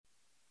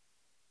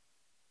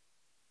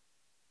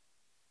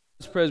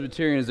As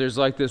Presbyterians, there's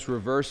like this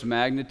reverse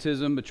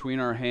magnetism between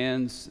our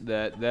hands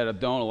that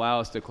don't allow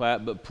us to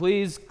clap. But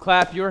please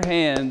clap your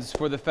hands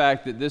for the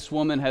fact that this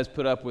woman has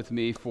put up with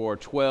me for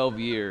 12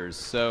 years.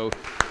 So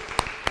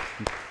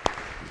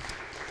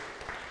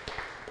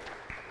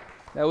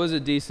that was a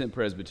decent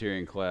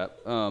Presbyterian clap.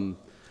 So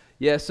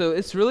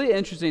it's really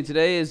interesting.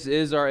 Today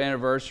is our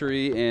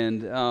anniversary,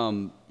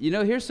 and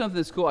here's something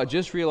that's cool. I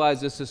just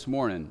realized this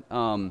morning.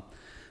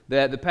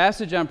 That the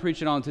passage I'm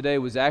preaching on today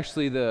was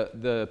actually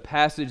the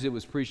passage that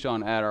was preached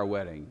on at our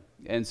wedding.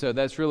 And so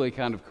that's really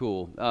kind of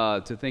cool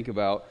to think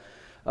about.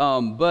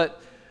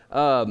 But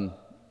I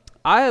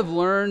have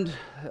learned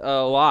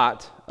a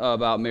lot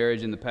about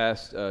marriage in the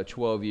past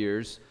 12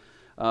 years.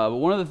 But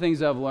one of the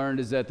things I've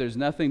learned is that there's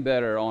nothing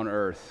better on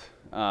earth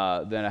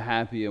than a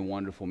happy and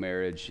wonderful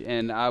marriage.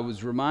 And I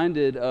was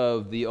reminded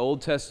of the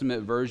Old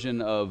Testament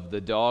version of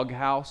the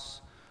doghouse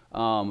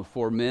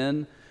for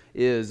men.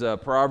 Is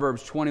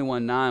Proverbs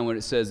 21:9 when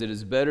it says, "It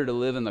is better to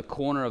live in the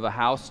corner of a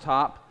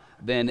housetop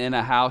than in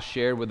a house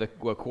shared with a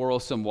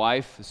quarrelsome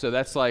wife." So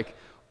that's like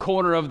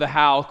corner of the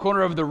house,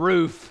 corner of the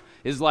roof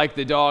is like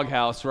the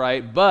doghouse,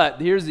 right?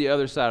 But here's the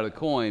other side of the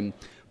coin.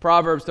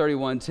 Proverbs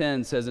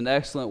 31:10 says, "An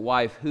excellent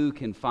wife who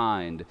can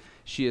find?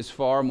 She is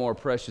far more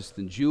precious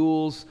than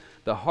jewels.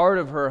 The heart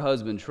of her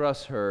husband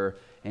trusts her,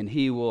 and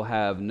he will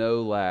have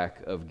no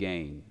lack of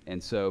gain."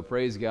 And so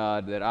praise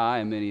God that I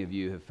and many of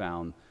you have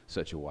found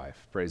such a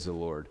wife. Praise the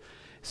Lord.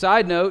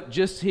 Side note,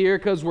 just here,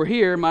 because we're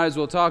here, might as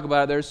well talk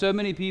about it. There are so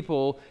many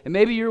people, and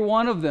maybe you're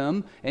one of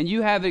them, and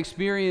you have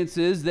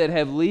experiences that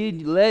have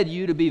led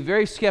you to be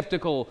very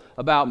skeptical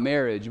about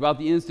marriage, about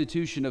the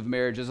institution of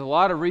marriage. There's a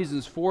lot of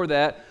reasons for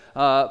that.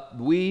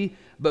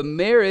 But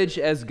marriage,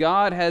 as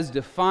God has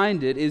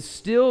defined it, is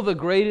still the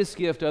greatest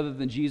gift other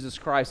than Jesus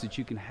Christ that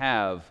you can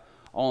have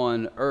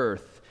on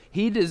earth.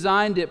 He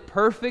designed it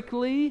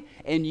perfectly,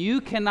 and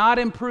you cannot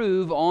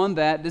improve on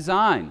that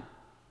design.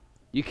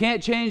 You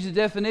can't change the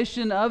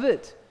definition of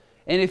it.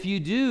 And if you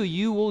do,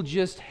 you will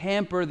just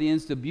hamper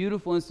the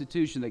beautiful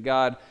institution that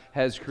God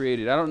has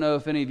created. I don't know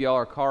if any of y'all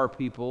are car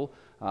people.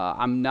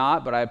 I'm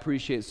not, but I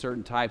appreciate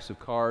certain types of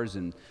cars.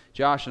 And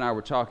Josh and I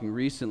were talking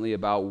recently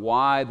about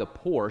why the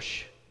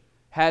Porsche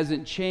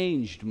hasn't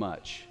changed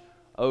much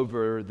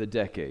over the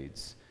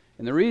decades.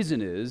 And the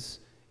reason is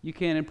you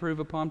can't improve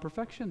upon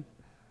perfection,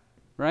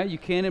 right? You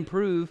can't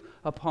improve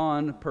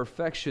upon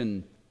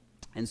perfection.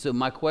 And so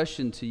my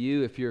question to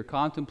you, if you're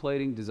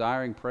contemplating,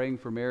 desiring, praying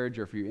for marriage,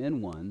 or if you're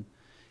in one,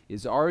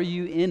 is are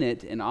you in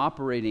it and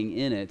operating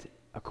in it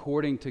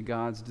according to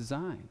God's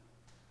design?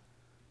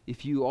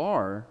 If you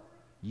are,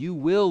 you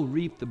will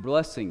reap the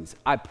blessings.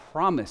 I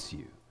promise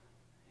you.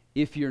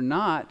 If you're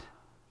not,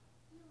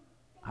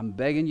 I'm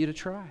begging you to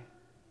try.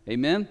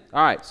 Amen?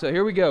 All right, so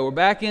here we go. We're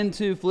back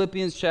into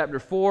Philippians chapter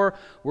 4.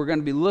 We're going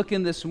to be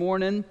looking this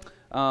morning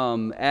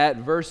at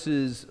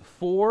verses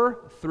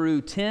 4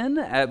 through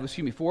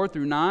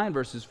 9,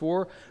 verses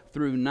 4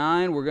 through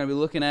 9. We're going to be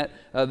looking at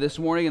this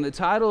morning, and the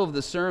title of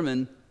the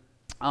sermon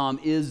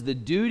is The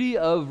Duty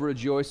of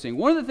Rejoicing.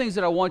 One of the things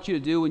that I want you to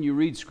do when you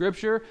read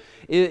Scripture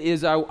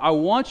is I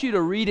want you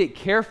to read it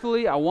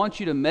carefully. I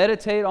want you to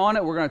meditate on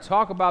it. We're going to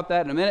talk about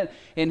that in a minute.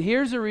 And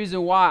here's the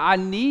reason why. I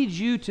need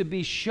you to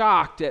be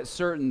shocked at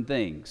certain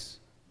things.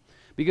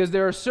 Because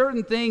there are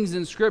certain things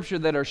in Scripture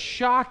that are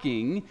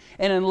shocking,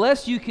 and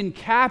unless you can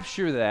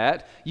capture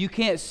that, you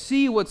can't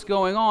see what's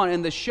going on.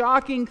 And the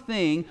shocking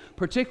thing,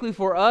 particularly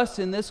for us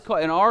in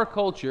our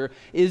culture,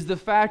 is the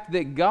fact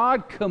that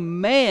God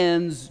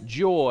commands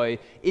joy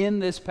in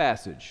this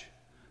passage.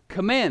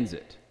 Commands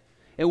it.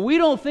 And we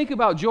don't think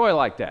about joy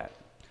like that.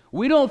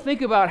 We don't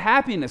think about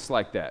happiness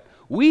like that.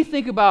 We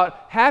think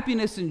about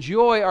happiness and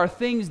joy are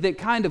things that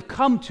kind of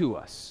come to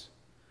us.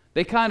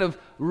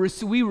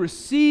 We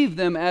receive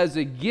them as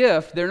a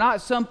gift. They're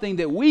not something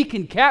that we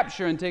can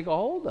capture and take a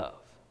hold of.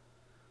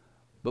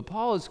 But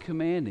Paul is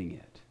commanding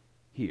it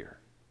here.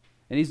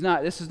 And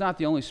this is not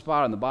the only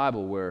spot in the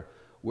Bible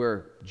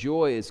where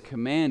joy is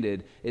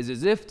commanded, is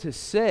as if to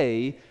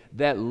say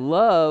that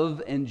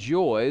love and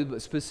joy,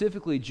 but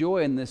specifically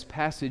joy in this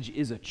passage,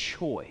 is a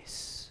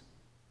choice.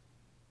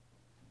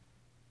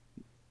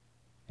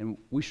 And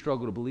we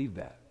struggle to believe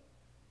that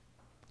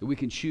we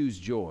can choose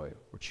joy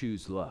or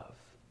choose love.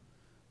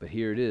 But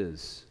here it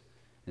is.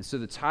 And so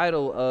the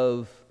title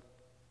of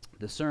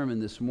the sermon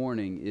this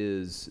morning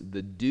is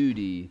The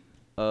Duty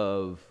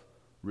of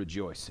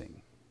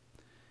Rejoicing.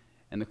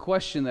 And the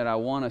question that I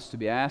want us to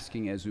be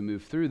asking as we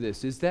move through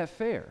this, is that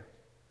fair?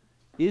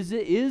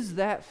 Is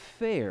that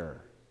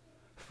fair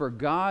for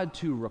God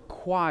to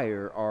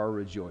require our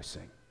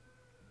rejoicing?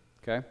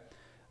 Okay?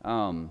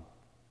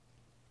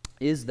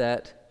 Is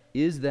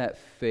that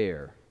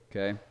fair?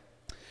 Okay?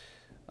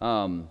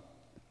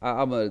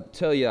 I'm going to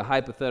tell you a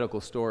hypothetical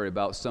story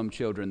about some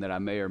children that I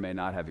may or may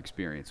not have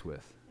experience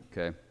with,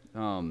 okay?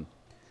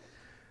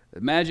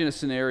 Imagine a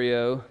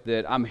scenario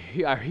that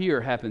I hear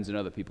happens in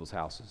other people's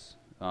houses,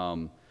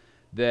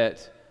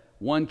 that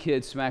one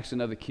kid smacks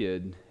another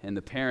kid, and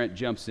the parent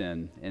jumps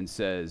in and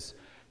says,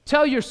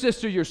 "Tell your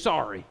sister you're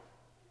sorry,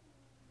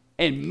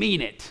 and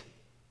mean it."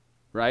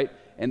 right?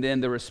 And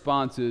then the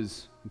response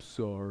is, I'm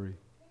sorry,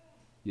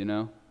 you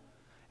know?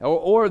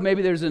 Or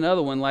maybe there's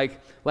another one like,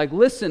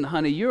 listen,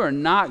 honey, you are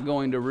not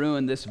going to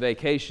ruin this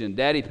vacation.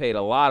 Daddy paid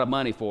a lot of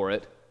money for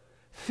it.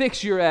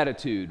 Fix your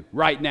attitude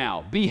right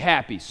now. Be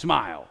happy.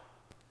 Smile.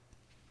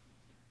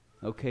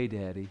 Okay,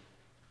 Daddy.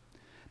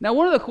 Now,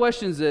 one of the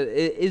questions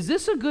is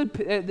this a good,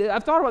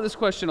 I've thought about this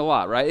question a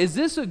lot, right? Is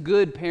this a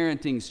good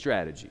parenting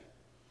strategy?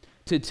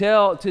 To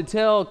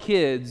tell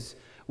kids,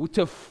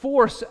 to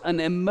force an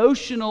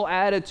emotional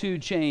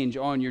attitude change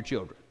on your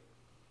children?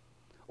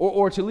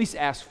 Or to at least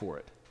ask for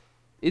it?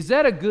 Is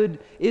that a good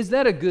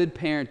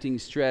parenting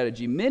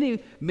strategy?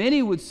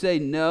 Many would say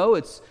no.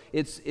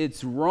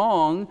 It's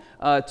wrong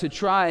to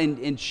try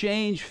and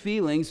change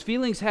feelings.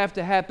 Feelings have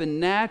to happen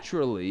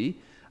naturally,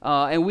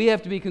 and we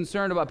have to be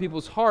concerned about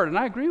people's heart. And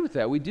I agree with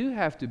that. We do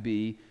have to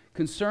be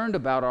concerned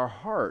about our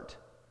heart.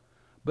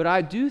 But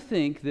I do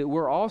think that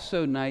we're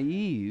also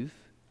naive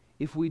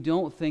if we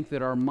don't think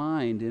that our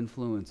mind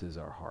influences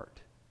our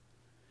heart,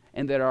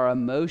 and that our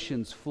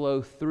emotions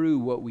flow through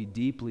what we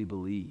deeply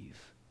believe.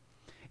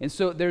 And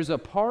so there's a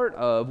part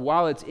of,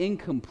 while it's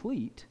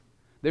incomplete,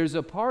 there's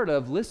a part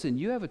of, listen,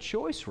 you have a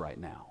choice right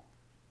now.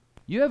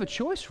 You have a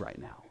choice right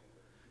now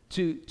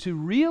to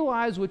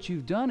realize what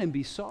you've done and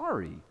be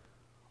sorry.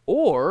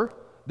 Or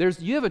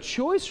you have a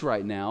choice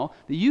right now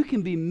that you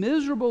can be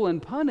miserable and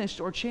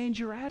punished or change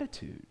your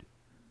attitude.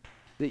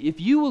 That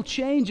if you will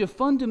change a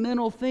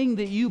fundamental thing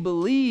that you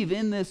believe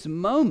in this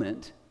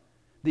moment,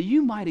 that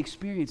you might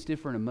experience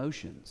different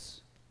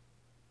emotions.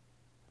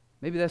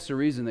 Maybe that's the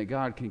reason that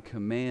God can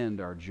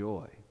command our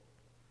joy.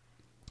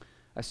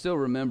 I still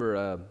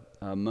remember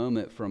a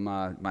moment from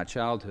my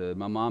childhood.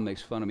 My mom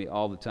makes fun of me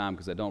all the time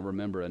because I don't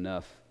remember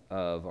enough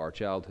of our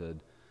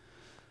childhood.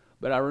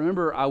 But I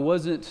remember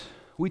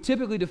we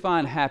typically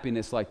define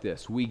happiness like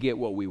this. We get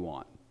what we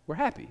want. We're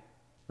happy,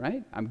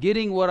 right? I'm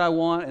getting what I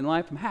want in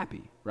life. I'm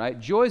happy, right?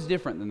 Joy is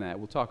different than that.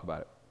 We'll talk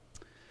about it.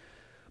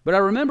 But I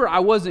remember I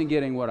wasn't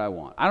getting what I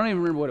want. I don't even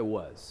remember what it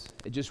was.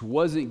 It just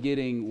wasn't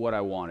getting what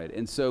I wanted.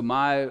 And so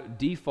my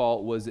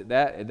default was at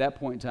that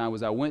point in time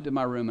was I went to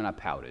my room and I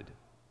pouted,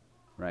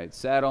 right?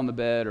 Sat on the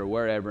bed or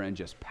wherever and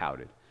just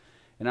pouted.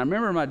 And I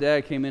remember my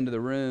dad came into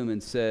the room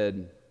and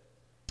said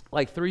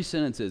like 3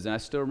 sentences, and I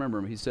still remember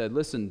him. He said,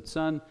 listen,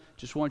 son,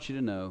 just want you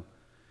to know,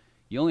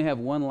 you only have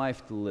one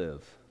life to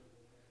live.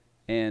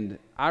 And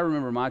I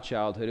remember my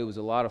childhood. It was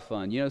a lot of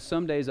fun. You know,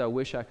 some days I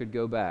wish I could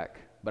go back,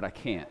 but I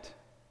can't.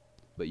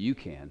 But you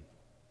can.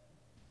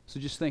 So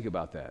just think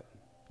about that.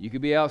 You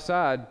could be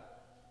outside,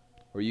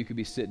 or you could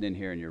be sitting in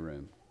here in your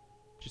room.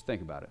 Just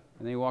think about it.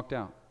 And then he walked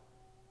out.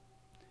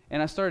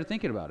 And I started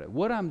thinking about it.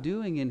 What I'm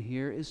doing in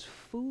here is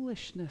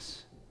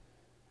foolishness.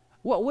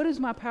 What is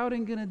my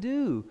pouting going to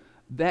do?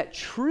 That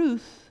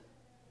truth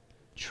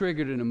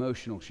triggered an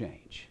emotional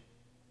change.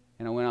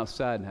 And I went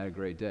outside and had a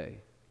great day.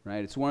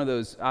 Right? It's one of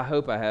those, I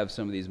hope I have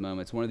some of these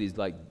moments, one of these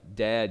like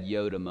Dad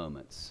Yoda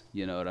moments.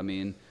 You know what I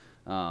mean?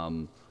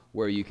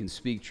 Where you can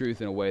speak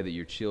truth in a way that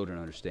your children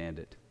understand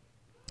it.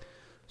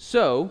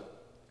 So,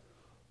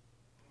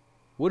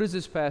 what does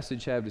this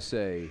passage have to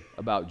say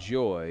about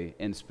joy,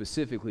 and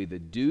specifically the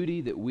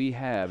duty that we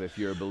have, if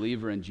you're a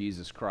believer in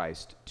Jesus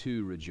Christ,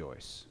 to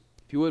rejoice?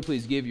 If you would,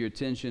 please give your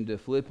attention to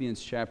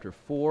Philippians chapter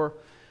 4.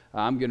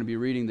 I'm going to be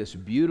reading this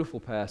beautiful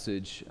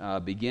passage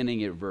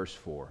beginning at verse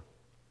 4.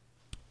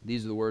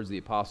 These are the words of the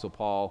Apostle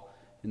Paul,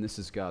 and this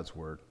is God's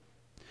word.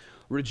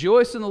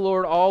 Rejoice in the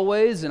Lord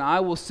always, and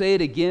I will say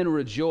it again,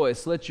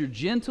 rejoice. Let your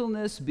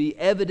gentleness be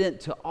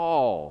evident to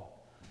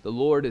all. The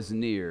Lord is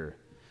near.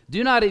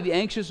 Do not be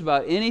anxious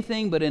about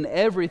anything, but in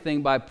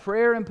everything, by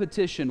prayer and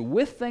petition,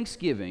 with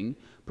thanksgiving,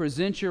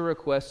 present your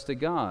requests to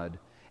God.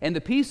 And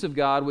the peace of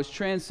God, which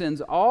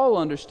transcends all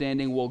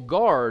understanding, will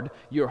guard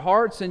your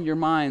hearts and your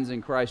minds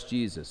in Christ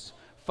Jesus.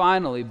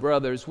 Finally,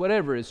 brothers,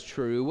 whatever is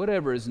true,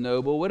 whatever is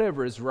noble,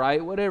 whatever is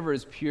right, whatever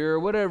is pure,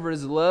 whatever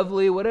is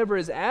lovely, whatever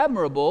is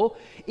admirable,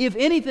 if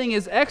anything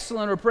is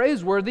excellent or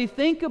praiseworthy,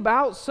 think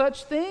about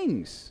such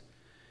things.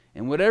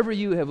 And whatever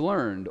you have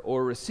learned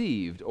or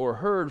received or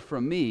heard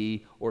from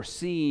me or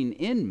seen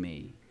in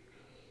me,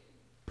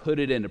 put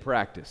it into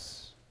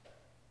practice.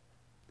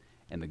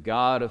 And the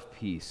God of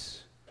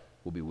peace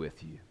will be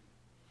with you.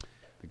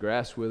 The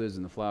grass withers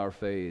and the flower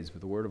fades,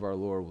 but the word of our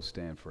Lord will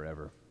stand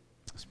forever.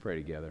 Let's pray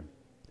together.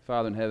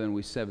 Father in heaven,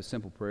 we have a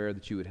simple prayer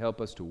that you would help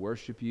us to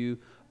worship you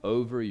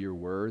over your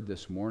word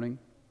this morning,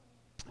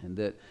 and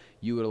that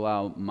you would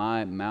allow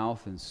my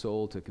mouth and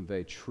soul to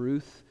convey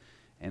truth,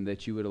 and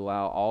that you would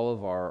allow all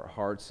of our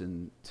hearts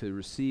to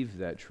receive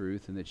that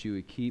truth, and that you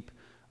would keep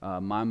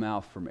my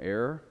mouth from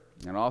error.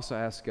 And also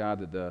ask, God,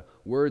 that the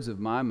words of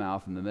my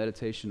mouth and the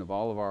meditation of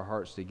all of our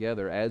hearts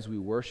together as we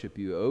worship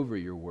you over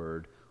your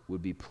word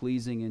would be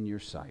pleasing in your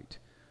sight.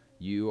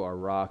 You are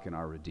rock and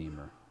our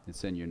Redeemer.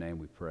 It's in your name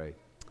we pray.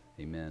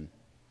 Amen.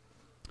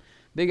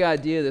 Big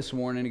idea this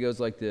morning. It goes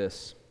like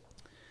this.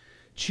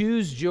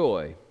 Choose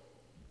joy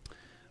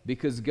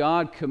because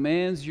God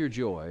commands your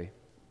joy,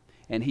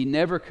 and he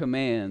never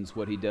commands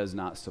what he does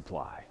not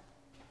supply.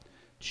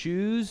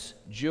 Choose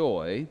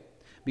joy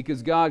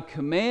because God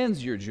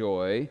commands your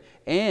joy,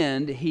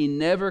 and He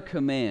never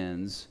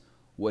commands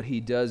what He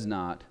does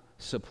not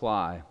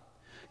supply.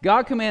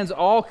 God commands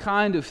all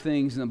kinds of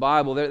things in the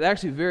Bible. They're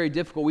actually very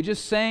difficult. We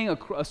just sang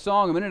a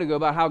song a minute ago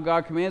about how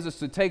God commands us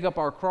to take up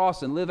our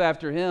cross and live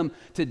after Him,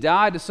 to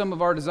die to some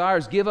of our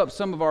desires, give up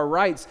some of our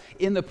rights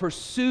in the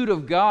pursuit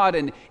of God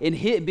and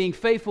being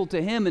faithful to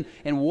Him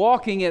and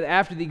walking it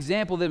after the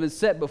example that has been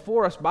set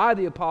before us by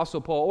the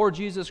Apostle Paul or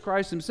Jesus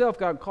Christ Himself.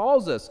 God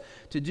calls us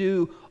to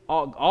do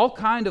all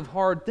kind of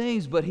hard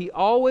things, but He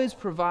always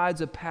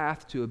provides a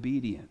path to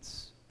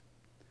obedience.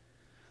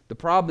 The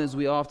problem is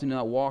we often do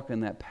not walk in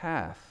that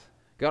path.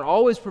 God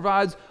always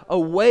provides a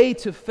way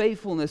to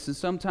faithfulness, and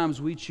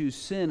sometimes we choose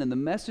sin. And the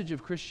message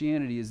of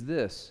Christianity is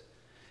this,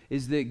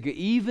 is that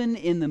even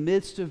in the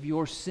midst of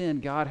your sin,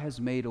 God has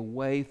made a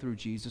way through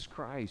Jesus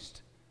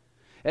Christ.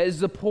 As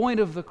the point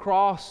of the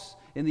cross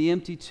in the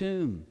empty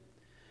tomb,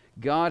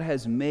 God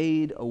has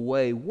made a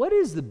way. What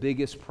is the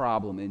biggest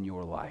problem in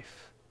your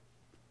life?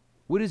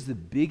 What is the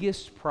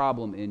biggest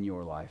problem in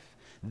your life?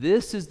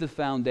 This is the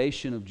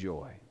foundation of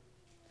joy.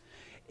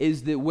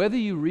 Is that whether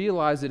you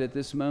realize it at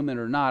this moment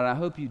or not, I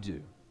hope you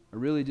do. I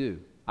really do.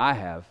 I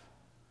have.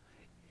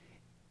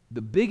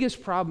 The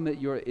biggest problem in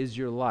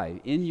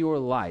your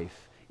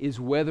life is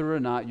whether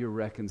or not you're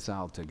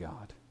reconciled to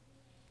God.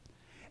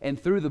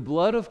 And through the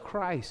blood of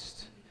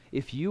Christ,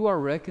 if you are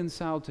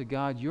reconciled to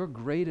God, your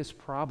greatest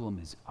problem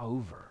is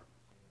over.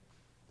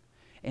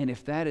 And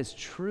if that is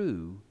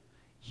true,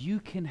 you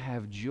can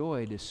have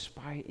joy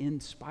in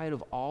spite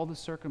of all the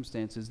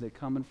circumstances that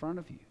come in front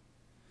of you.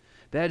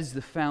 That is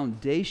the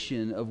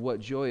foundation of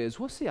what joy is.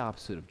 What's the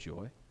opposite of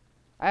joy?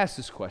 I asked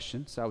this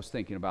question, so I was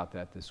thinking about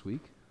that this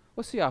week.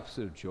 What's the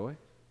opposite of joy?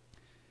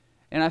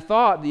 And I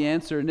thought the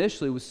answer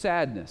initially was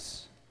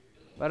sadness,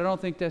 but I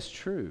don't think that's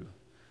true.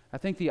 I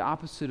think the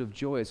opposite of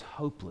joy is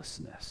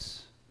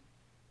hopelessness,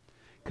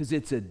 because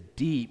it's a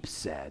deep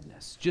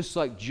sadness, just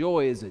like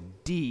joy is a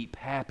deep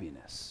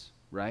happiness,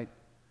 right?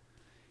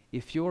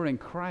 If you're in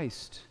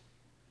Christ,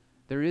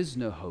 there is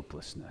no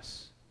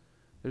hopelessness.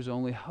 There's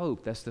only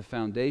hope. That's the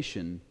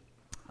foundation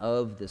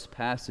of this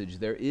passage.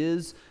 There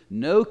is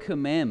no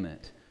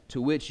commandment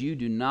to which you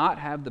do not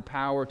have the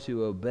power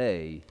to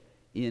obey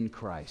in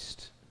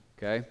Christ.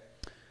 Okay?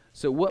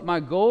 So what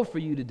my goal for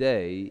you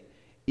today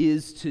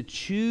is to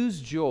choose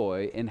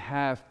joy and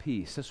have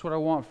peace. That's what I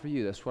want for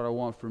you. That's what I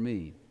want for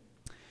me.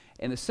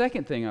 And the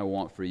second thing I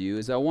want for you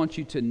is I want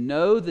you to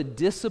know the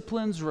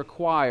disciplines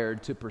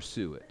required to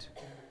pursue it.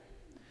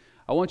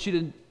 I want you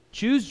to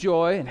choose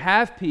joy and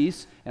have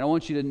peace, and I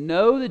want you to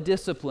know the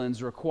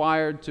disciplines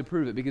required to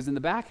prove it. Because in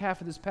the back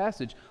half of this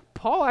passage,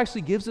 Paul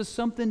actually gives us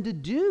something to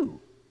do,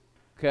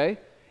 okay,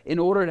 in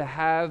order to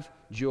have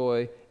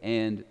joy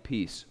and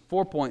peace.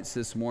 4 points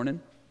this morning.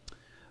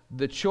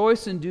 The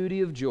choice and duty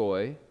of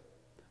joy,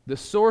 the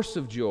source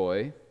of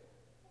joy,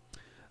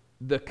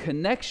 the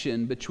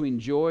connection between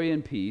joy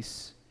and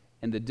peace,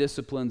 and the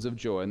disciplines of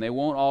joy. And they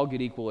won't all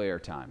get equal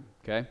airtime,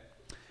 okay?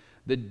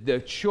 The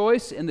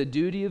choice and the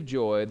duty of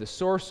joy, the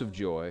source of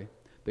joy,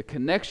 the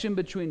connection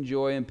between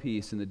joy and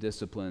peace, and the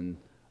discipline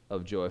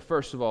of joy.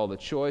 First of all, the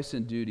choice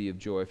and duty of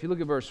joy. If you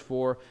look at verse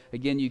 4,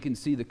 again, you can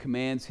see the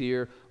commands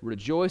here.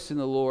 Rejoice in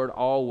the Lord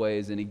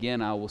always, and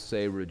again, I will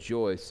say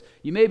rejoice.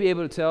 You may be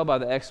able to tell by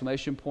the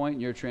exclamation point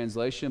in your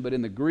translation, but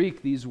in the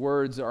Greek, these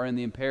words are in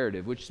the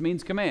imperative, which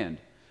means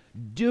command.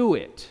 Do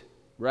it,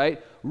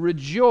 right?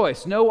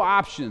 Rejoice, no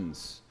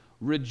options.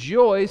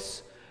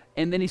 Rejoice.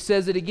 And then he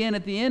says it again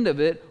at the end of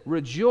it,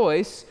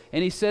 rejoice.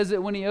 And he says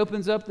it when he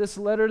opens up this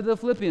letter to the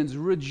Philippians,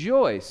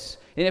 rejoice.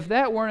 And if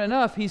that weren't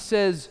enough, he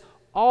says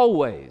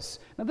always.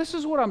 Now this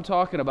is what I'm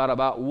talking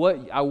about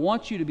what I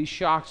want you to be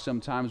shocked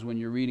sometimes when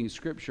you're reading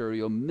Scripture, or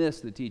you'll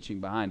miss the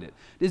teaching behind it.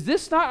 Is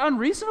this not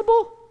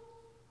unreasonable?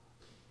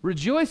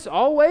 Rejoice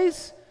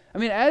always? I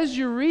mean, as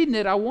you're reading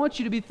it, I want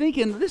you to be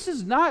thinking, this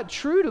is not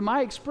true to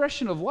my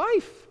expression of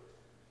life.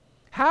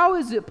 How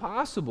is it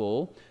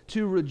possible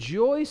to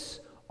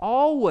rejoice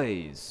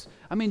always?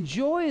 I mean,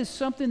 joy is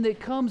something that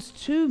comes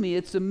to me.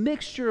 It's a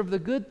mixture of the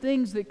good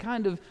things that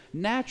kind of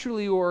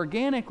naturally or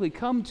organically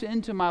come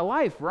into my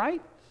life,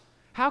 right?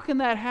 How can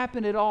that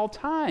happen at all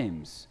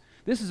times?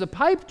 This is a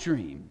pipe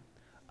dream,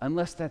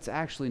 unless that's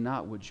actually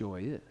not what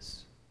joy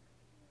is,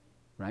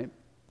 right?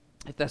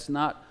 If that's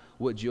not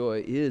what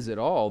joy is at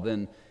all,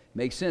 then it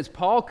makes sense.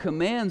 Paul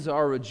commands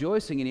our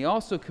rejoicing, and he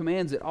also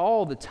commands it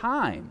all the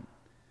time.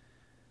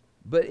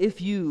 But if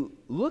you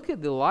look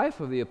at the life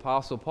of the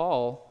Apostle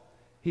Paul,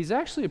 he's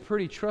actually a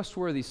pretty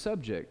trustworthy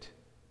subject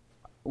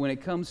when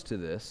it comes to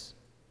this.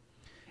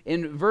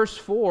 In verse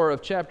 4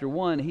 of chapter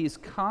 1, he's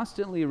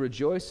constantly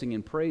rejoicing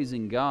and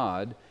praising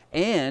God,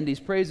 and he's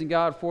praising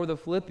God for the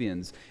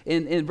Philippians.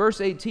 In verse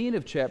 18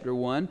 of chapter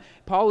 1,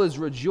 Paul is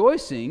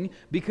rejoicing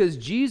because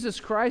Jesus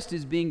Christ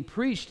is being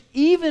preached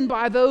even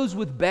by those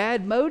with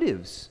bad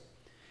motives.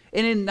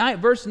 And in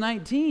verse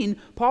 19,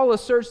 Paul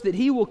asserts that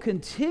he will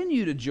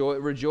continue to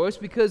rejoice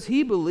because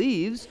he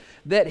believes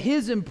that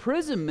his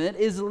imprisonment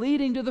is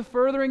leading to the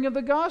furthering of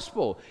the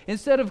gospel.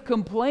 Instead of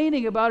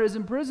complaining about his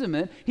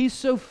imprisonment, he's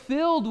so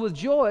filled with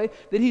joy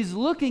that he's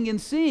looking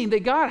and seeing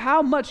that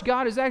how much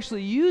God is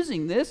actually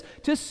using this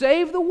to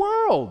save the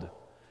world.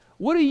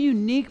 What a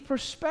unique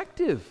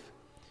perspective.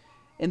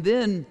 And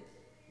then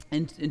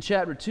in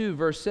chapter 2,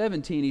 verse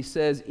 17, he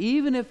says,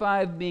 even if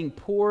I am being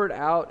poured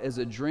out as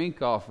a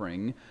drink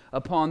offering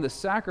upon the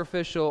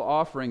sacrificial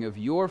offering of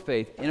your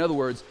faith, in other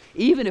words,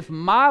 even if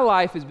my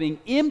life is being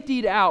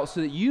emptied out so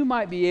that you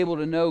might be able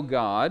to know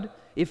God,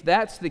 if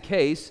that's the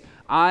case,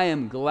 I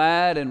am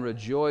glad and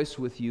rejoice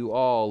with you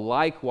all.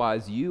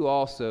 Likewise, you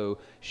also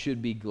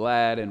should be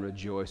glad and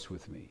rejoice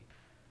with me.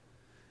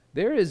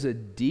 There is a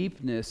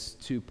deepness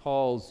to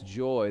Paul's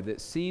joy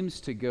that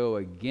seems to go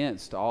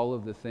against all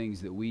of the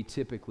things that we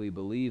typically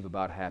believe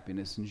about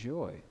happiness and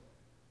joy.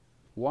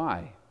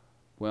 Why?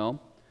 Well,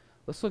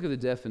 let's look at the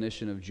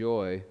definition of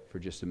joy for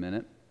just a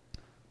minute.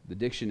 The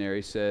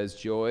dictionary says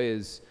joy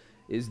is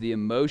the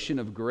emotion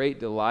of great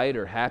delight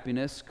or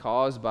happiness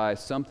caused by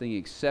something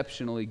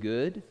exceptionally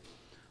good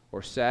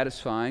or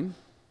satisfying.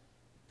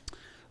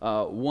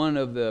 One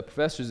of the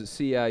professors at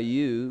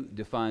CIU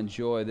defined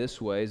joy this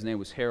way. His name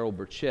was Harold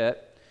Burchett.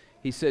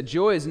 He said,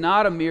 joy is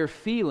not a mere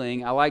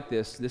feeling. I like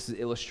this. This is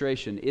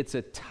illustration. It's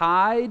a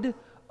tide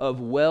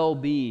of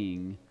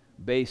well-being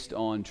based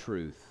on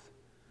truth.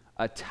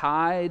 A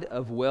tide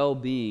of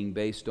well-being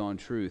based on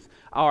truth.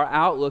 Our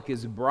outlook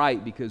is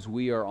bright because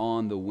we are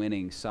on the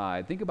winning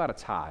side. Think about a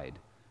tide.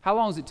 How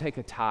long does it take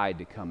a tide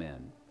to come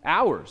in?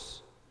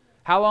 Hours.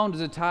 How long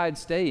does a tide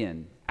stay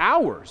in?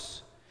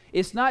 Hours.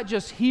 It's not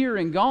just here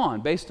and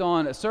gone based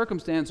on a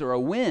circumstance or a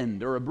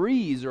wind or a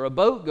breeze or a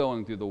boat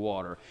going through the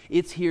water.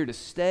 It's here to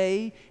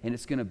stay, and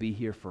it's going to be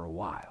here for a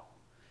while.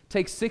 It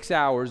takes 6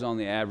 hours on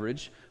the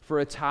average for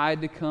a tide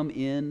to come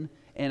in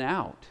and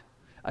out.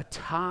 A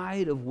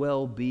tide of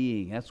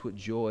well-being. That's what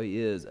joy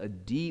is. A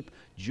deep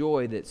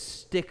joy that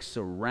sticks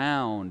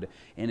around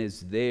and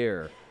is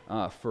there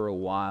for a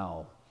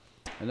while.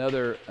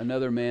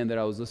 Another man that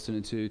I was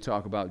listening to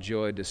talk about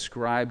joy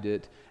described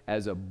it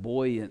as a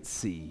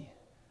buoyancy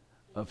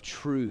of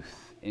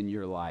truth in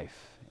your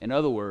life. In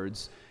other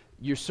words,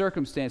 your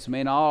circumstance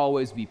may not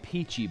always be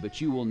peachy,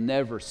 but you will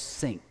never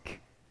sink.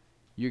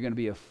 You're going to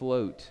be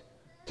afloat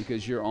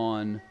because you're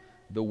on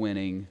the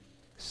winning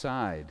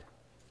side.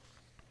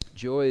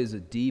 Joy is a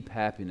deep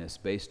happiness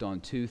based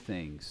on two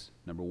things.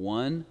 Number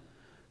one,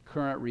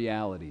 current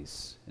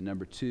realities. And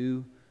number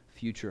two,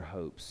 future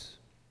hopes.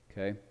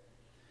 Okay?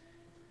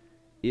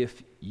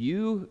 If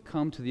you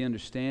come to the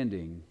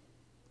understanding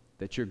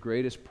that your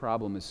greatest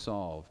problem is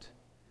solved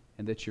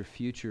and that your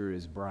future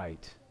is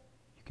bright,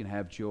 you can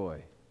have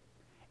joy.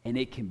 And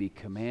it can be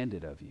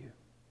commanded of you.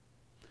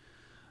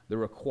 The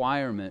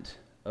requirement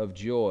of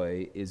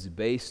joy is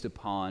based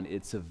upon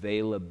its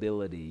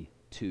availability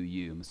to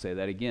you. I'm going to say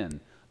that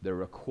again. The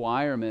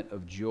requirement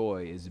of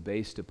joy is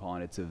based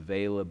upon its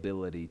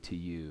availability to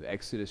you.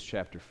 Exodus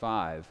chapter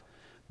 5,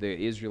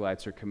 the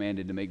Israelites are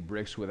commanded to make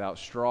bricks without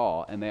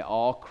straw, and they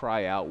all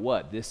cry out,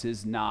 what? This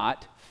is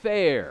not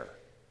fair.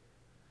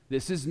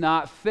 This is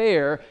not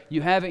fair.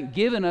 You haven't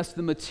given us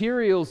the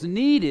materials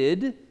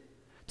needed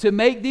to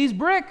make these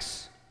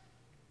bricks.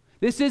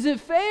 This isn't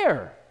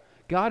fair.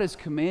 God has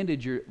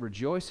commanded your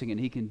rejoicing, and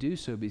He can do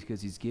so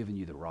because He's given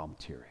you the raw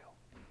material.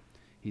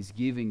 He's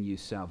giving you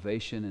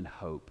salvation and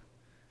hope,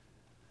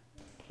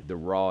 the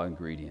raw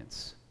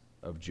ingredients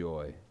of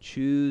joy.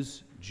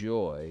 Choose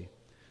joy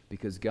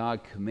because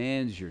God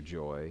commands your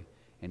joy,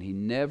 and He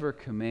never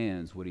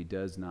commands what He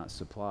does not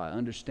supply.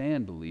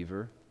 Understand,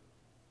 believer.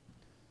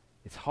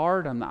 It's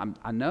hard,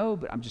 I know,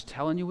 but I'm just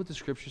telling you what the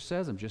Scripture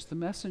says. I'm just the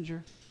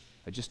messenger.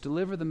 I just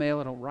deliver the mail,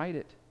 I don't write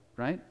it,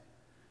 right?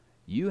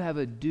 You have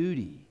a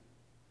duty.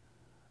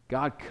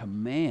 God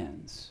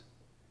commands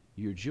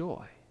your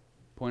joy.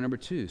 Point number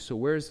 2. So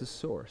where's the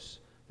source?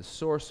 The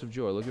source of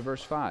joy. Look at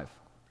verse 5.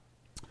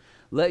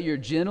 Let your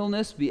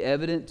gentleness be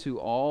evident to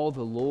all.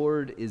 The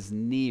Lord is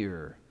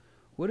near.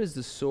 What is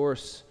the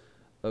source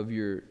of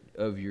your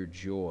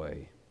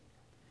joy?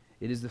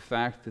 It is the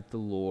fact that the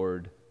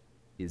Lord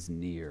is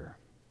near.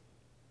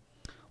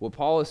 What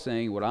Paul is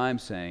saying, what I'm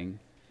saying,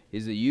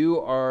 is that you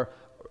are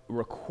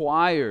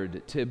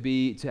required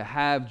to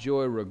have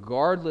joy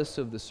regardless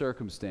of the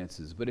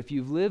circumstances. But if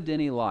you've lived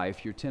any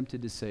life, you're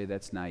tempted to say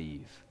that's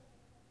naive.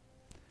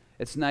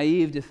 It's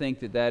naive to think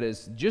that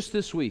is. Just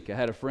this week, I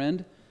had a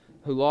friend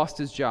who lost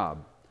his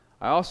job.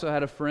 I also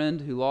had a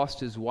friend who lost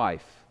his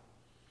wife.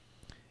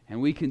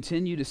 And we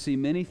continue to see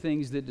many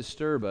things that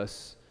disturb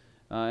us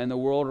in the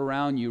world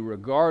around you,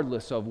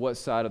 regardless of what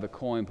side of the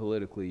coin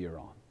politically you're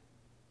on.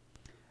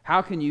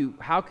 How can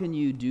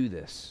you do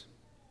this?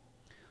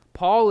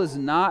 Paul is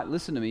not,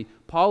 listen to me,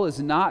 Paul is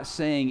not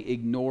saying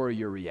ignore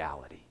your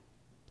reality.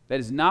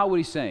 That is not what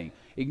he's saying.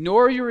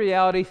 Ignore your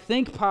reality,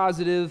 think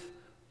positive.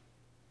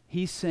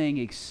 He's saying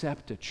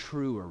accept a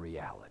truer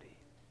reality.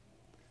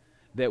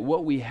 that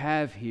what we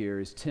have here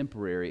is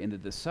temporary, and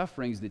that the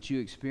sufferings that you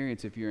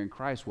experience if you're in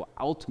Christ will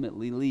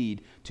ultimately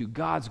lead to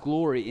God's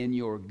glory in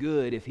your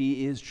good if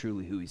He is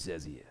truly who He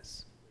says He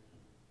is.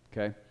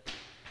 Okay?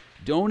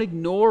 Don't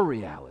ignore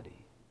reality.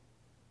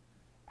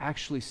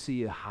 Actually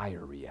see a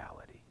higher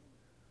reality,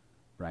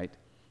 right?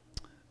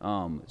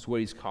 It's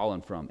what he's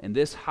calling from. And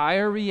this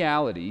higher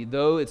reality,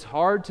 though it's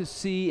hard to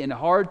see and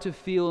hard to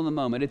feel in the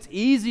moment, it's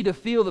easy to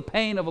feel the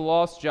pain of a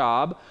lost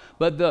job,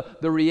 but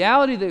the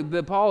reality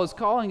that Paul is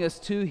calling us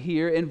to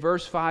here in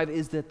verse 5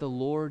 is that the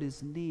Lord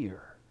is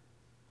near.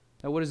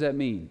 Now, what does that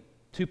mean?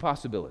 Two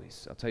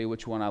possibilities. I'll tell you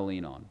which one I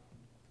lean on.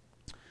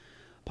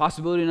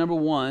 Possibility number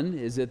one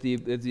is that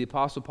the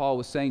Apostle Paul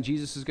was saying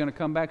Jesus is going to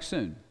come back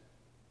soon.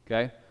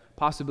 Okay?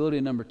 Possibility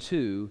number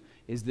two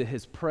is that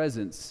His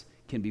presence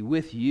can be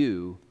with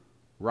you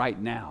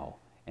right now,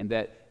 and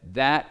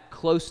that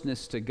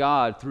closeness to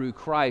God through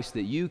Christ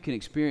that you can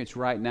experience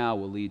right now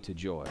will lead to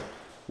joy.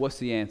 What's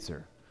the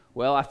answer?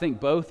 Well, I think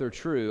both are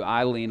true.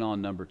 I lean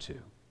on number two.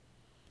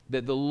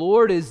 That the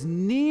Lord is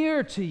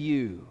near to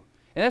you.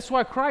 And that's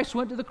why Christ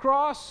went to the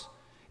cross.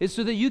 It's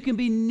so that you can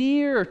be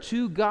near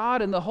to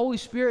God, and the Holy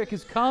Spirit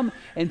has come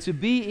and to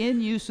be in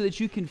you so that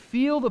you can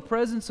feel the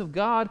presence of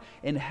God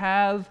and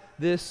have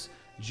this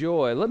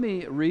joy. Let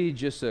me read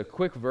just a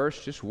quick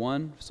verse, just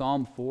one,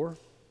 Psalm 4.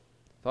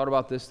 Thought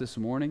about this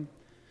morning.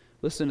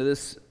 Listen to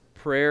this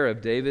prayer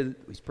of David.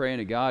 He's praying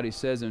to God. He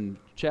says in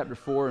chapter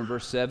 4 and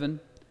verse 7,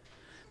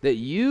 that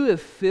you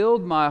have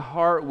filled my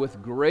heart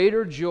with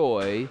greater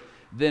joy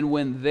than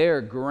when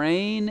their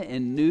grain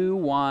and new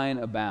wine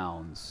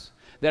abounds.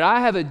 That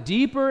I have a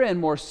deeper and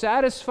more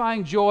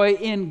satisfying joy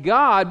in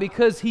God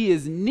because He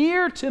is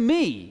near to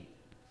me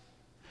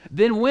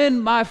than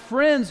when my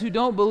friends who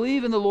don't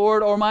believe in the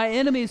Lord or my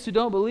enemies who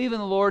don't believe in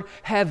the Lord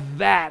have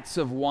vats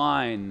of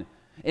wine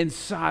and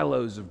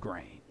silos of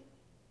grain.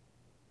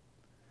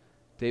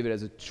 David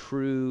has a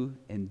true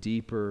and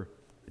deeper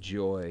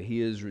joy.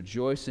 He is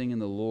rejoicing in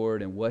the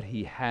Lord and what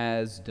He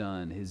has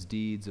done, His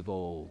deeds of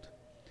old.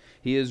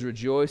 He is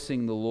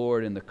rejoicing in the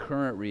Lord in the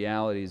current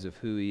realities of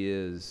who He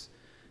is.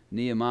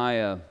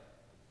 Nehemiah,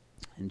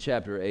 in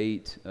chapter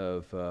 8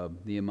 of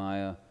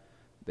Nehemiah,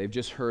 they've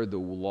just heard the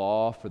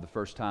law for the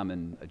first time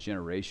in a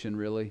generation,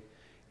 really,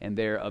 and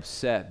they're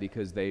upset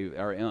because they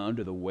are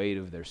under the weight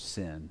of their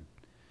sin.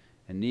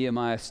 And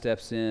Nehemiah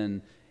steps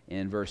in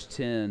verse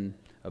 10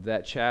 of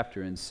that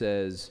chapter and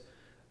says,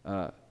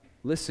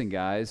 listen,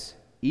 guys,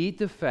 eat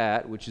the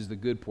fat, which is the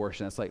good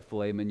portion. That's like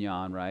filet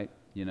mignon, right?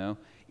 You know,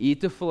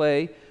 eat the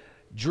filet.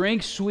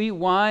 Drink sweet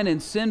wine and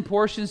send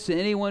portions to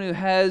anyone who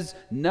has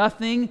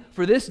nothing,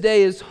 for this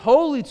day is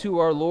holy to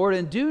our Lord,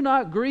 and do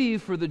not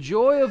grieve, for the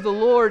joy of the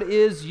Lord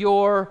is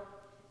your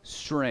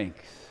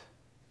strength.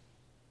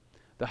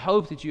 The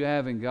hope that you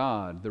have in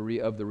God,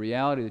 of the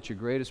reality that your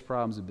greatest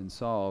problems have been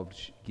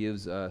solved,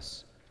 gives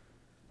us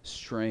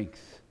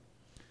strength.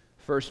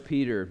 1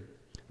 Peter,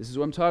 this is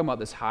what I'm talking about,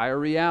 this higher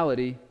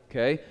reality,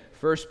 okay?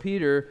 1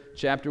 Peter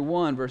chapter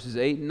 1, verses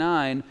 8 and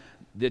 9,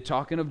 they're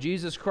talking of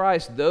Jesus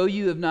Christ. Though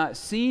you have not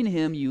seen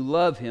Him, you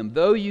love Him.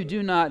 Though you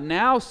do not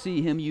now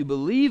see Him, you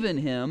believe in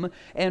Him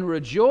and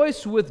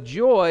rejoice with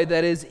joy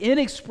that is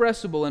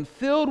inexpressible and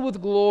filled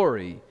with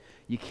glory.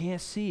 You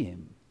can't see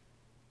Him.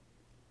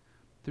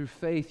 Through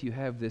faith, you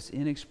have this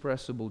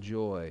inexpressible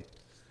joy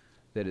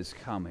that is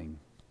coming.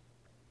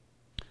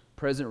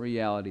 Present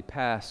reality,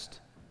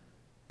 past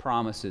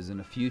promises, and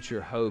a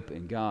future hope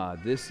in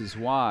God. This is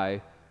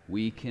why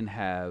we can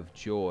have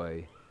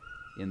joy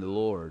in the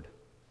Lord.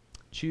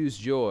 Choose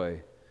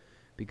joy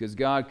because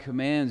God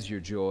commands your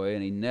joy,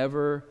 and He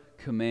never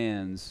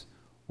commands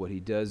what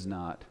He does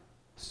not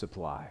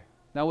supply.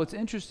 Now, what's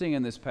interesting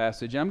in this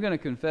passage, I'm going to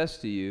confess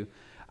to you,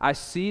 I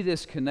see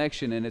this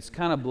connection, and it's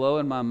kind of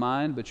blowing my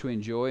mind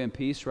between joy and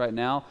peace right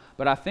now,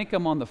 but I think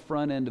I'm on the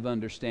front end of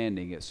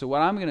understanding it. So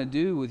what I'm going to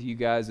do with you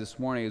guys this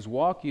morning is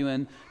walk you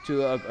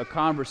into a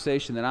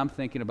conversation that I'm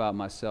thinking about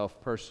myself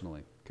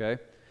personally,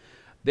 okay?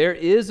 There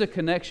is a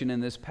connection in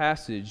this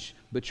passage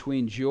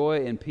between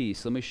joy and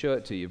peace. Let me show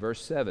it to you.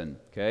 Verse 7,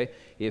 okay?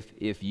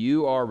 If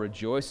you are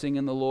rejoicing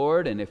in the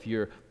Lord and if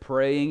you're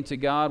praying to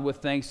God with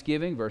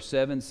thanksgiving, verse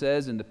 7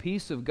 says, and the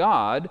peace of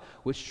God,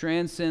 which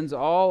transcends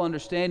all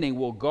understanding,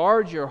 will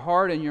guard your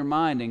heart and your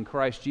mind in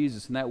Christ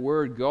Jesus. And that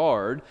word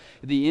guard,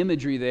 the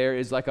imagery there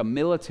is like a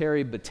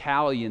military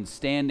battalion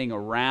standing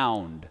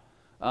around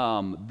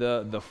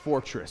the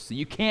fortress.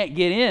 You can't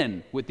get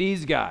in with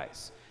these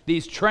guys.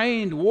 These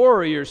trained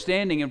warriors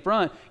standing in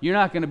front, you're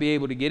not going to be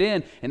able to get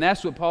in. And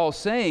that's what Paul's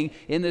saying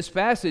in this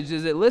passage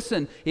is that,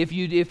 listen, if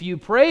you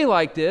pray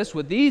like this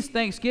with these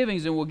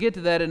thanksgivings, and we'll get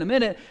to that in a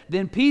minute,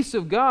 then peace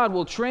of God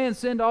will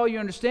transcend all your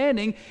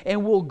understanding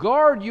and will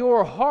guard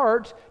your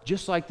heart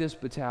just like this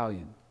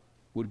battalion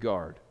would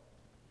guard.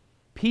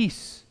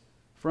 Peace,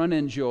 front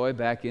end joy,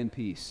 back end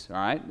peace. All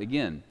right,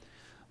 again,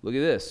 look at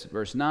this,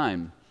 verse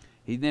 9.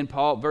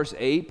 Verse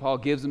 8, Paul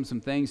gives them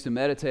some things to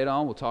meditate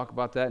on. We'll talk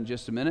about that in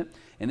just a minute.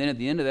 And then at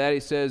the end of that, he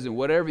says, and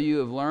whatever you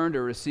have learned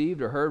or received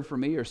or heard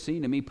from me or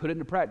seen in me, put it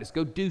into practice.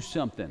 Go do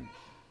something,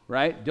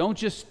 right? Don't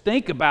just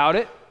think about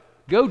it.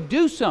 Go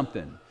do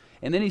something.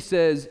 And then he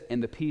says,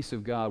 and the peace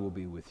of God will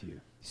be with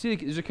you. See,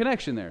 there's a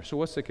connection there. So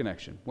what's the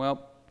connection?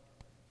 Well,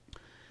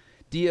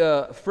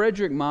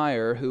 Frederick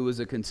Meyer, who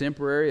was a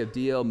contemporary of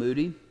D.L.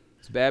 Moody,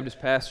 his Baptist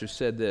pastor,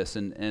 said this,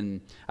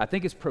 and I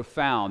think it's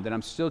profound, and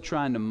I'm still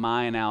trying to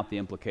mine out the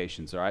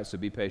implications, all right? So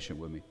be patient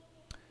with me.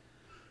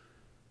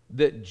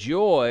 That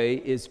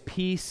joy is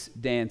peace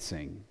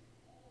dancing,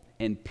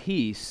 and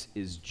peace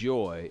is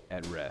joy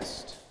at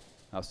rest.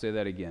 I'll say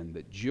that again.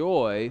 That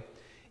joy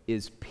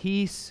is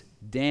peace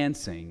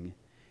dancing,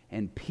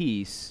 and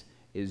peace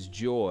is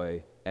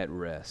joy at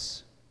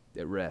rest.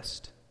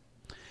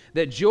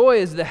 That joy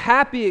is the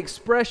happy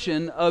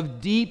expression of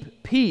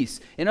deep peace.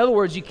 In other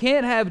words, you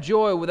can't have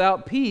joy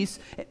without peace.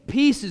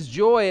 Peace is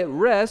joy at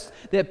rest.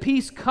 That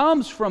peace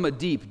comes from a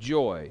deep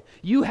joy.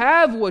 You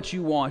have what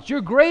you want. Your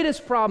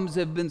greatest problems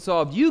have been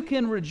solved. You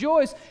can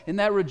rejoice, and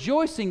that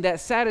rejoicing, that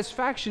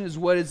satisfaction is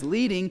what is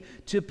leading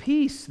to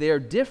peace. They are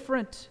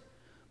different,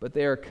 but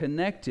they are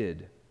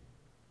connected,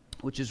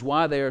 which is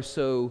why they are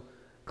so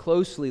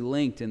closely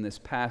linked in this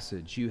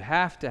passage. You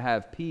have to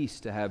have peace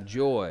to have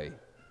joy.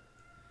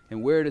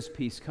 And where does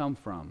peace come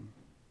from?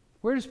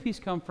 Where does peace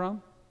come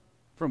from?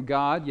 From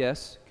God,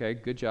 yes. Okay,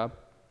 good job.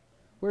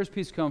 Where does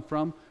peace come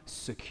from?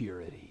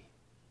 Security.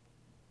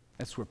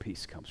 That's where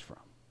peace comes from.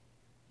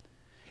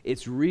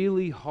 It's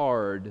really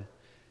hard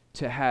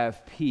to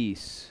have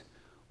peace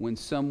when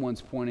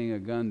someone's pointing a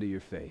gun to your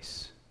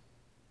face.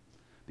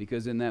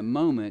 Because in that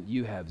moment,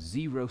 you have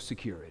zero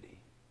security,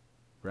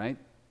 right?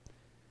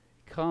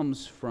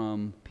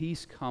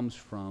 Peace comes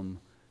from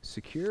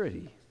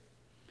security.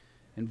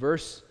 In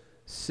verse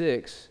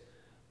 6,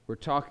 we're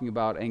talking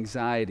about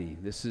anxiety.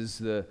 This is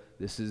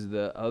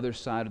the other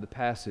side of the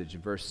passage.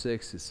 In verse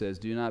 6, it says,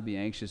 "Do not be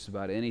anxious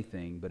about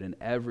anything, but in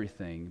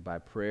everything, by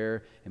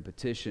prayer and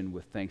petition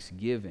with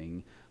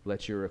thanksgiving,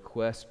 let your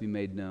requests be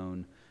made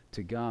known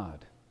to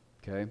God."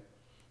 Okay?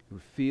 We're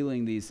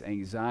feeling these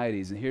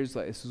anxieties, and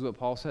this is what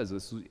Paul says.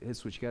 This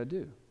is what you got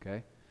to do.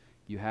 Okay?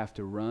 You have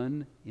to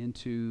run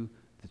into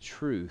the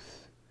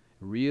truth,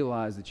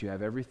 realize that you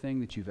have everything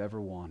that you've ever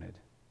wanted,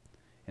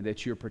 and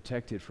that you're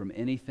protected from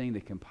anything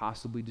that can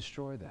possibly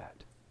destroy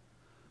that.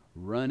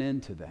 Run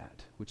into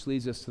that, which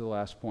leads us to the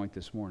last point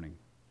this morning,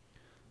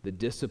 the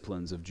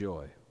disciplines of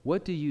joy.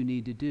 What do you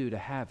need to do to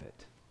have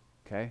it?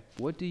 Okay?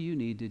 What do you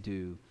need to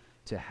do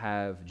to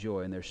have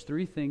joy? And there's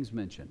 3 things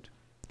mentioned.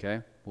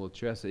 Okay? We'll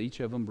address each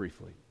of them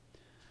briefly.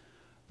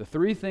 The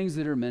 3 things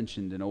that are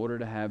mentioned in order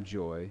to have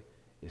joy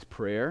is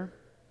prayer,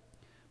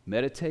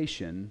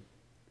 meditation,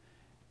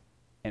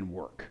 and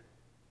work.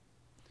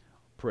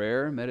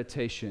 Prayer,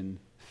 meditation,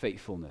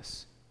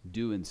 faithfulness,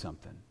 doing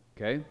something.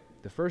 Okay?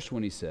 The first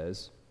one he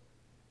says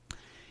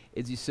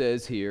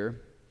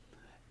here,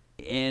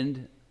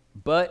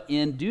 but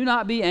do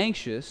not be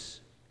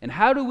anxious. And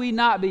how do we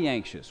not be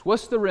anxious?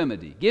 What's the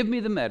remedy? Give me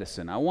the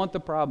medicine. I want the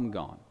problem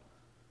gone.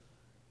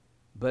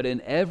 But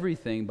in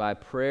everything, by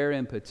prayer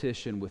and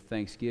petition with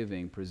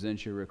thanksgiving,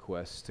 present your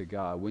requests to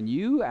God. When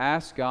you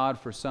ask God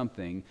for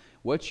something,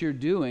 what you're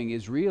doing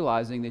is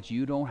realizing that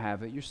you don't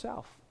have it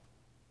yourself.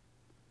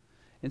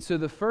 And so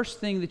the first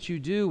thing that you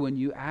do when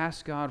you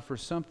ask God for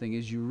something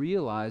is you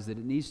realize that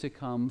it needs to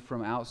come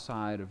from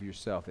outside of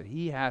yourself, that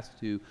He has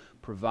to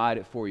provide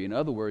it for you. In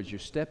other words, you're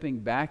stepping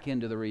back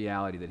into the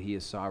reality that He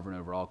is sovereign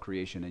over all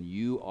creation and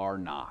you are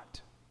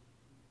not,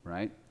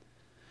 right?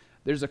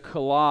 There's a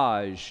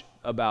collage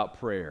about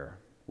prayer,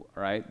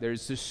 right?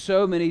 There's just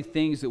so many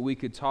things that we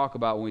could talk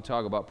about when we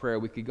talk about prayer.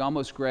 We could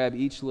almost grab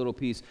each little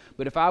piece.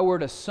 But if I were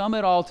to sum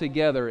it all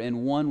together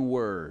in one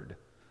word,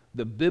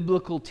 the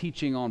biblical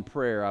teaching on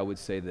prayer, I would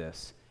say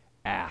this: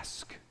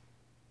 ask.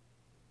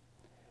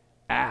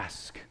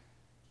 Ask.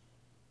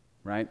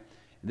 Right?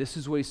 This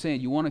is what he's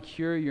saying. You want to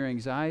cure your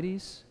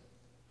anxieties?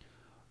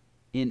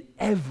 In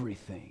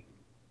everything.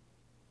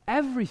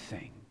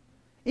 Everything.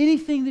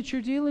 Anything that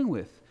you're dealing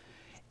with.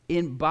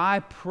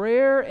 By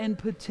prayer and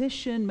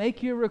petition,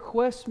 make your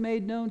requests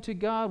made known to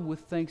God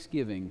with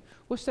thanksgiving.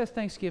 What's that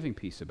thanksgiving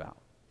piece about?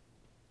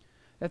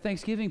 That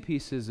Thanksgiving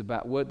piece is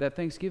about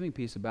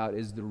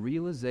the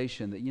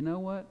realization that, you know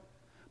what?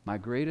 My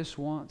greatest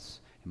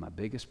wants and my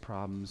biggest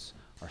problems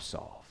are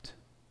solved.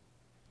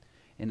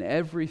 In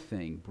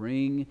everything,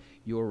 bring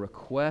your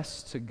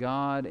requests to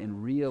God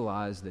and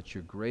realize that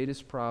your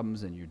greatest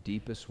problems and your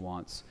deepest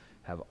wants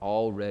have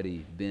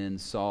already been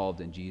solved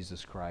in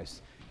Jesus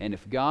Christ. And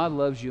if God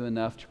loves you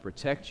enough to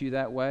protect you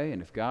that way,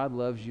 and if God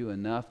loves you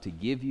enough to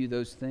give you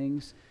those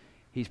things,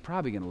 He's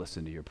probably going to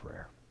listen to your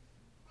prayer.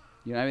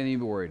 You don't have anything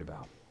to be worried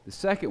about. The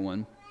second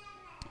one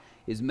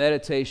is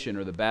meditation,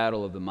 or the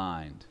battle of the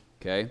mind.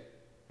 Okay?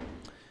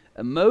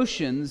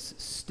 Emotions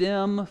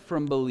stem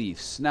from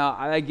beliefs.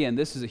 Now, again,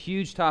 this is a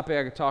huge topic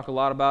I could talk a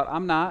lot about.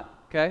 I'm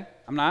not. But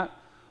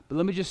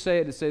let me just say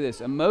it to say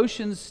this.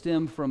 Emotions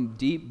stem from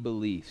deep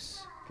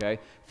beliefs.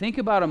 Okay? Think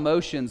about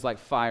emotions like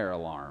fire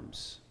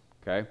alarms.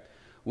 Okay?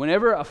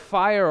 Whenever a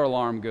fire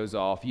alarm goes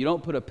off, you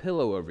don't put a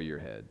pillow over your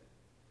head.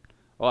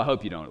 Well, I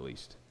hope you don't, at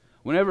least.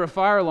 Whenever a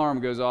fire alarm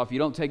goes off, you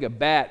don't take a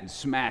bat and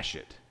smash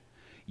it.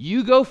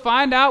 You go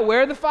find out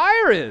where the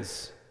fire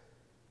is,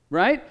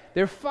 right?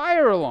 They're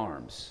fire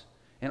alarms.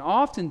 And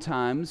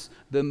oftentimes,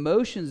 the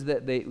emotions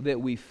that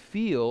we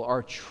feel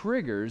are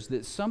triggers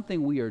that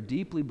something we are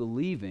deeply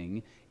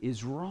believing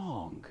is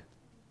wrong.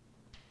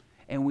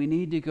 And we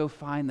need to go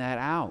find that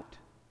out.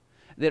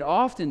 That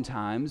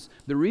oftentimes,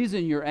 the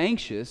reason you're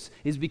anxious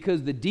is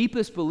because the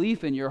deepest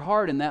belief in your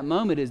heart in that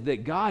moment is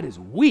that God is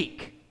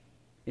weak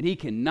and He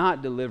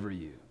cannot deliver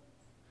you.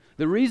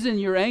 The reason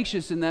you're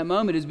anxious in that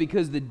moment is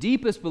because the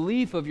deepest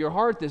belief of your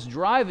heart that's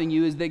driving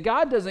you is that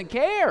God doesn't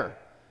care.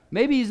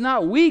 Maybe He's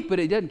not weak, but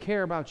He doesn't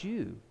care about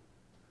you.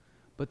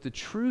 But the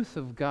truth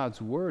of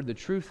God's Word, the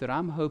truth that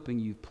I'm hoping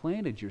you've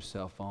planted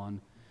yourself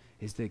on,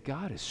 is that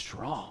God is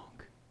strong.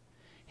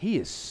 He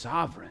is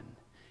sovereign,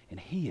 and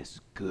He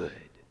is good,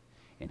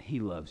 and He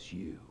loves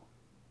you.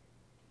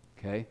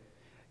 Okay?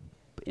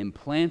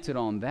 Implanted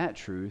on that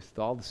truth,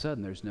 all of a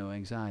sudden there's no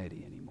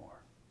anxiety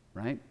anymore,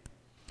 right?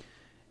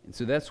 And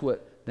so that's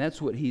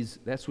what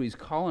he's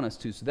calling us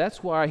to. So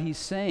that's why he's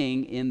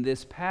saying in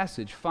this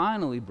passage,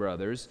 finally,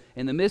 brothers,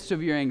 in the midst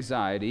of your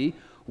anxiety,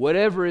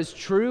 whatever is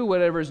true,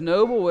 whatever is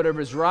noble,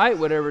 whatever is right,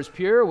 whatever is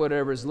pure,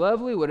 whatever is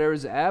lovely, whatever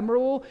is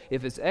admirable,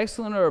 if it's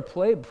excellent or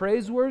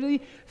praiseworthy,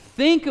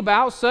 think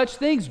about such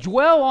things.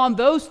 Dwell on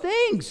those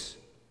things.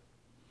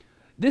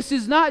 This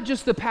is not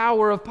just the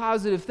power of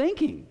positive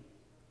thinking.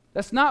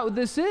 That's not what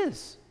this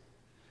is.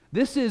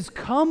 This is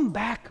come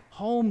back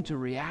home to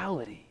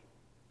reality.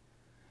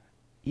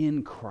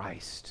 In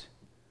Christ,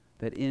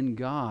 that in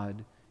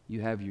God you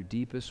have your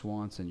deepest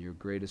wants and your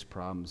greatest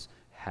problems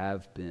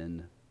have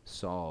been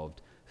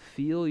solved.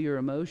 Feel your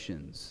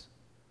emotions.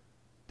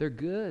 They're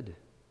good,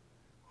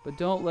 but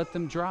don't let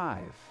them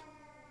drive,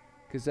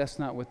 because that's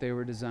not what they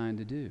were designed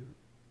to do.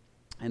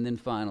 And then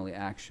finally,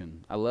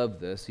 action. I love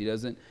this.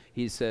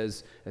 He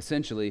says,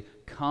 essentially,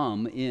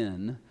 come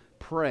in,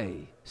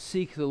 pray,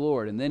 seek the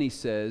Lord. And then he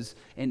says,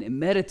 and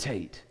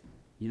meditate.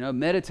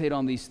 Meditate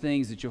on these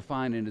things that you'll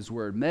find in His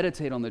Word.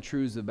 Meditate on the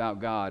truths about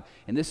God.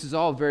 And this is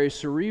all very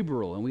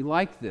cerebral, and we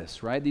like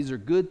this, right? These are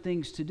good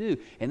things to do.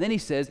 And then he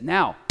says,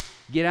 now,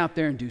 get out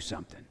there and do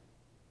something.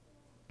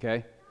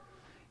 Okay?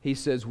 He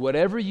says,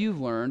 whatever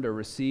you've learned or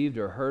received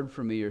or heard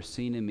from me or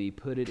seen in me,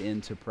 put it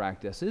into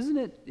practice. Isn't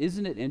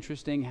it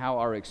interesting how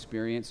our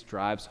experience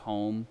drives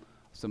home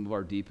some of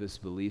our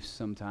deepest beliefs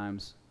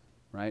sometimes,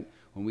 right?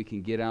 When we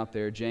can get out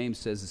there. James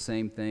says the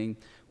same thing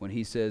when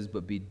he says,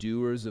 but be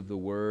doers of the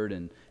word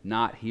and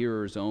not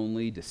hearers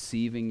only,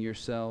 deceiving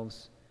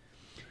yourselves.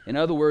 In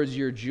other words,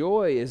 your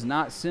joy is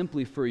not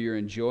simply for your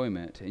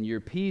enjoyment, and your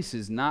peace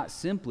is not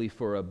simply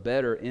for a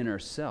better inner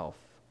self.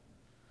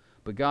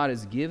 But God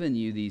has given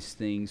you these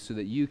things so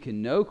that you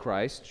can know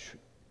Christ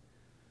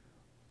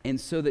and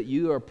so that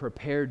you are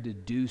prepared to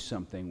do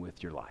something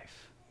with your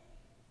life.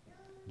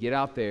 Get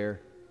out there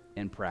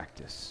and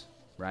practice,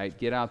 right?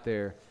 Get out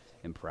there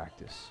and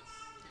practice.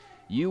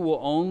 You will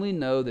only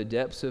know the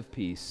depths of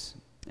peace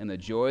and the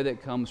joy that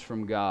comes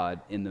from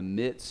God in the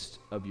midst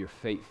of your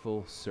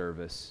faithful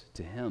service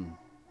to Him.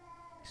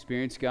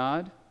 Experience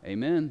God?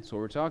 Amen. That's what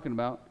we're talking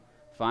about.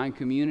 Find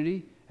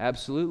community?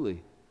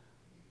 Absolutely.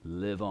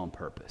 Live on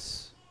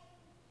purpose.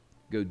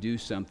 Go do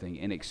something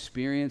and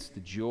experience the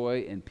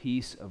joy and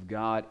peace of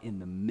God in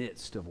the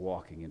midst of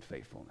walking in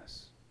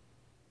faithfulness.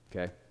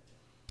 Okay?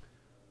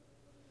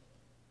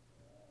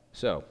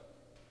 So,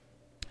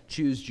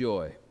 choose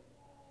joy,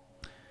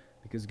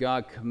 because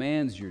God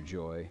commands your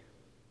joy,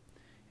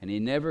 and He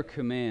never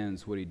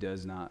commands what He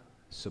does not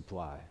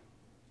supply.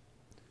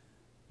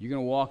 You're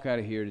going to walk out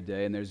of here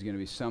today, and there's going to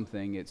be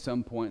something at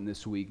some point in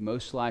this week,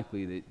 most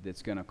likely,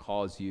 that's going to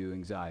cause you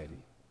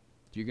anxiety.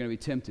 You're going to be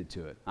tempted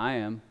to it. I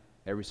am,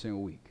 every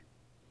single week.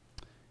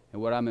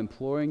 And what I'm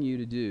imploring you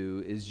to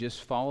do is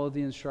just follow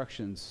the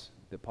instructions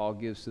that Paul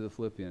gives to the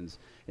Philippians,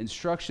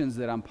 instructions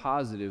that I'm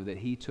positive that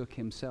he took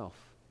himself.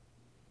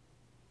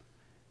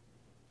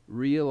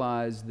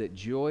 Realize that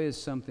joy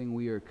is something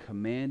we are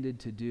commanded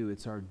to do.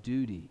 It's our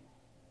duty.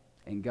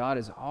 And God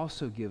has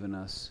also given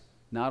us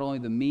not only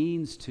the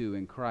means to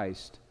in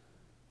Christ,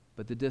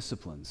 but the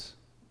disciplines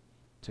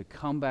to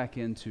come back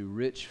into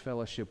rich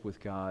fellowship with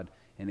God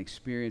and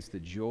experience the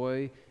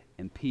joy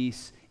and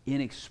peace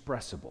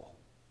inexpressible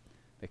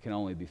that can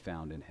only be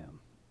found in Him.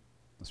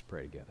 Let's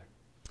pray together.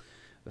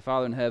 The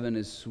Father in heaven,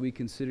 as we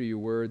consider your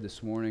word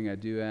this morning, I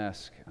do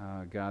ask,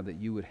 God, that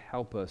you would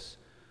help us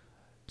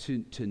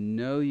to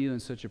know you in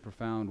such a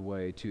profound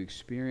way, to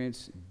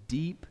experience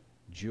deep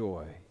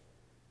joy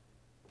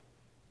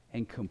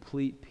and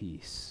complete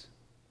peace.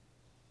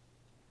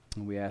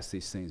 And we ask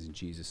these things in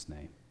Jesus'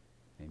 name.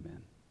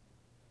 Amen.